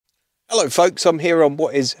Hello folks, I'm here on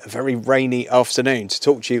what is a very rainy afternoon to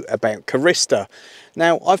talk to you about Carista.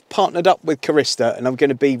 Now I've partnered up with Carista and I'm going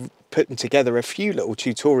to be putting together a few little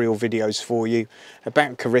tutorial videos for you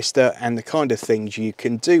about Carista and the kind of things you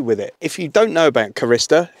can do with it. If you don't know about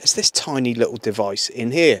Carista, it's this tiny little device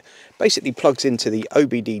in here. Basically plugs into the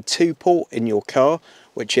OBD2 port in your car,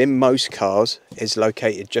 which in most cars is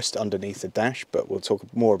located just underneath the dash, but we'll talk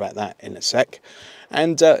more about that in a sec.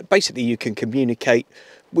 And basically you can communicate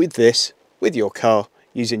with this with your car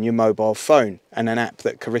using your mobile phone and an app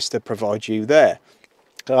that Carista provides you there.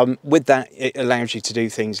 With that, it allows you to do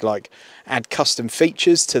things like add custom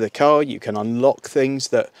features to the car. You can unlock things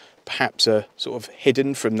that perhaps are sort of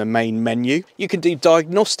hidden from the main menu. You can do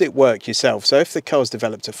diagnostic work yourself. So if the car's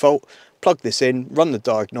developed a fault, plug this in, run the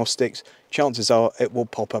diagnostics, chances are it will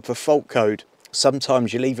pop up a fault code.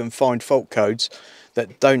 Sometimes you'll even find fault codes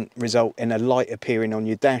that don't result in a light appearing on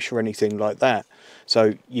your dash or anything like that.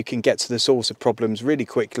 So you can get to the source of problems really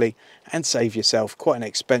quickly and save yourself quite an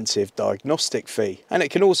expensive diagnostic fee. And it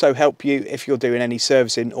can also help you if you're doing any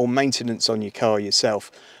servicing or maintenance on your car yourself.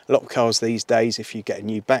 A lot of cars these days, if you get a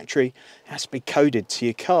new battery, it has to be coded to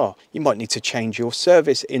your car. You might need to change your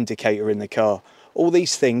service indicator in the car. All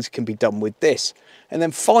these things can be done with this. And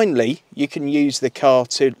then finally, you can use the car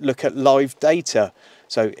to look at live data.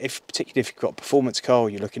 So particularly if you've got a performance car or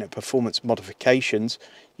you're looking at performance modifications,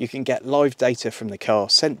 you can get live data from the car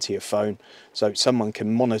sent to your phone so someone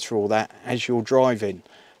can monitor all that as you're driving.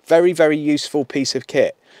 Very, very useful piece of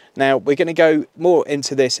kit. Now, we're going to go more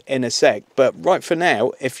into this in a sec, but right for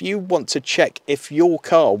now, if you want to check if your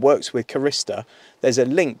car works with Carista, there's a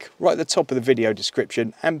link right at the top of the video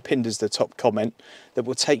description and pinned as the top comment that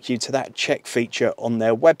will take you to that check feature on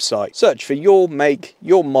their website. Search for your make,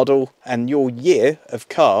 your model and your year of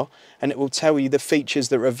car, and it will tell you the features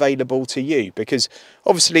that are available to you, because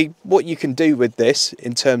obviously what you can do with this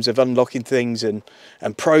in terms of unlocking things and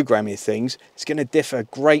programming things is going to differ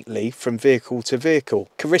greatly from vehicle to vehicle.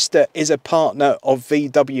 Carista is a partner of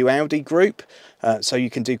VW Audi Group, so you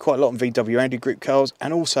can do quite a lot on VW Audi Group cars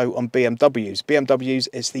and also on BMWs. BMWs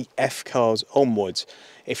is the F cars onwards.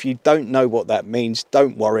 If you don't know what that means,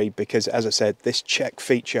 don't worry, because as I said, this check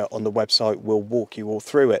feature on the website will walk you all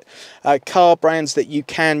through it. Car brands that you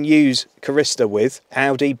can use Carista with: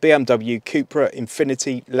 Audi, BMW, Cupra,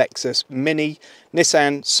 Infiniti, Lexus, Mini,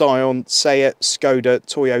 Nissan, Scion, Seat, Skoda,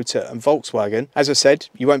 Toyota and Volkswagen. As I said,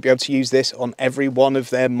 you won't be able to use this on every one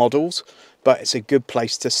of their models, but it's a good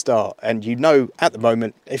place to start. And you know at the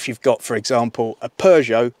moment, if you've got, for example, a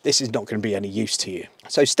Peugeot, this is not going to be any use to you.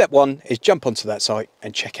 So step one is jump onto that site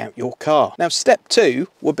and check out your car. Now step two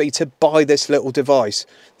would be to buy this little device.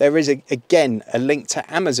 There is again a link to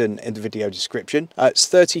Amazon in the video description. It's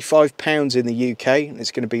 £35 in the UK and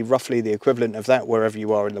it's going to be roughly the equivalent of that wherever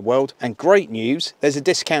you are in the world. And great news, there's a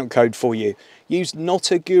discount code for you. Use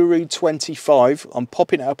𝑘𝙃𝑒𝑔𝑢𝑟𝑢25. I'm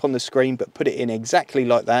popping it up on the screen, but put it in exactly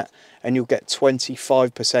like that and you'll get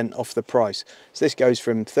 25% off the price. So this goes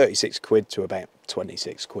from 36 quid to about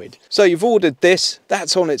 26 quid. So you've ordered this,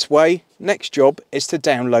 that's on its way. Next job is to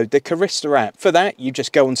download the Carista app. For that, you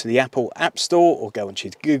just go onto the Apple App Store or go onto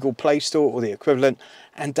the Google Play Store or the equivalent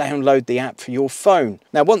and download the app for your phone.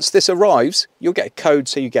 Now, once this arrives, you'll get a code,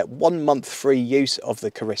 so you get 1 month free use of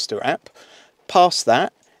the Carista app. Past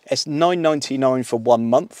that, it's £9.99 for 1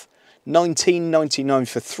 month, £19.99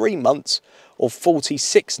 for 3 months, or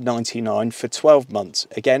 £46.99 for 12 months.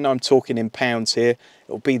 Again, I'm talking in pounds here.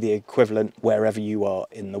 It'll be the equivalent wherever you are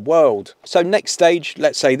in the world. So next stage,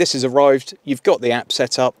 let's say this has arrived, you've got the app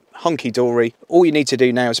set up, hunky-dory. All you need to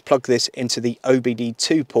do now is plug this into the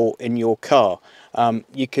OBD2 port in your car.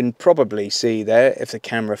 You can probably see there, if the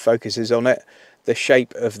camera focuses on it, the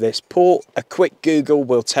shape of this port. A quick Google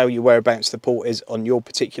will tell you whereabouts the port is on your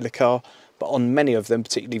particular car, but on many of them,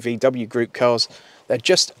 particularly VW Group cars, they're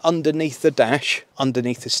just underneath the dash,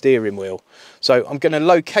 underneath the steering wheel. So I'm going to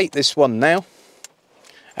locate this one now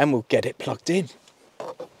and we'll get it plugged in.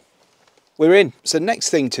 We're in. So next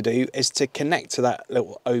thing to do is to connect to that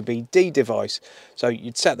little OBD device. So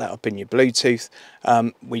you'd set that up in your Bluetooth.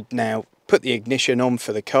 We'd now put the ignition on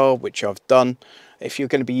for the car, which I've done. If you're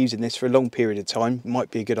going to be using this for a long period of time, it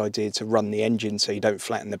might be a good idea to run the engine so you don't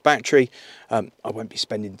flatten the battery. I won't be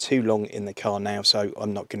spending too long in the car now, so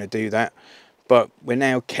I'm not going to do that. But we're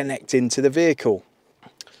now connecting to the vehicle.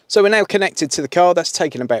 So we're now connected to the car. That's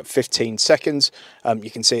taken about 15 seconds. You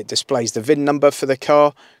can see it displays the VIN number for the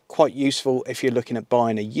car. Quite useful if you're looking at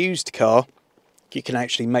buying a used car. You can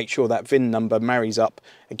actually make sure that VIN number marries up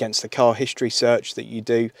against the car history search that you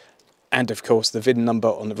do, and of course the VIN number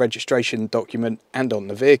on the registration document and on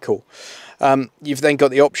the vehicle. You've then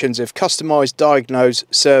got the options of customise, diagnose,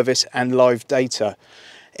 service and live data.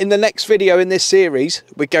 In the next video in this series,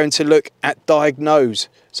 we're going to look at diagnose.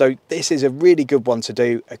 So this is a really good one to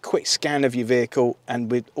do, a quick scan of your vehicle, and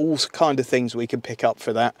with all kind of things we can pick up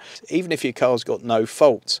for that. Even if your car's got no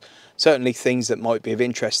faults, certainly things that might be of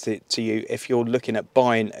interest to you if you're looking at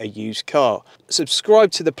buying a used car.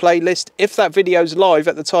 Subscribe to the playlist. If that video's live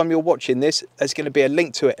at the time you're watching this, there's going to be a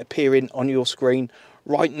link to it appearing on your screen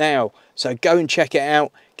right now. So go and check it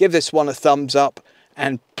out, give this one a thumbs up,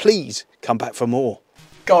 and please come back for more.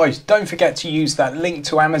 Guys, don't forget to use that link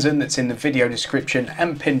to Amazon that's in the video description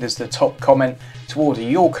and pinned as the top comment to order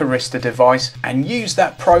your Carista device, and use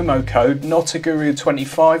that promo code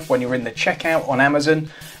𝑘𝙃𝙉𝙆𝙆 when you're in the checkout on Amazon,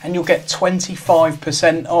 and you'll get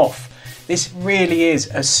 25% off. This really is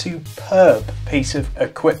a superb piece of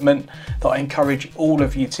equipment that I encourage all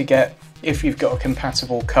of you to get if you've got a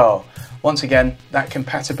compatible car. Once again, that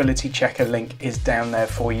compatibility checker link is down there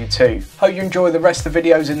for you too. Hope you enjoy the rest of the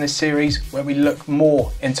videos in this series where we look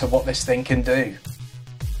more into what this thing can do.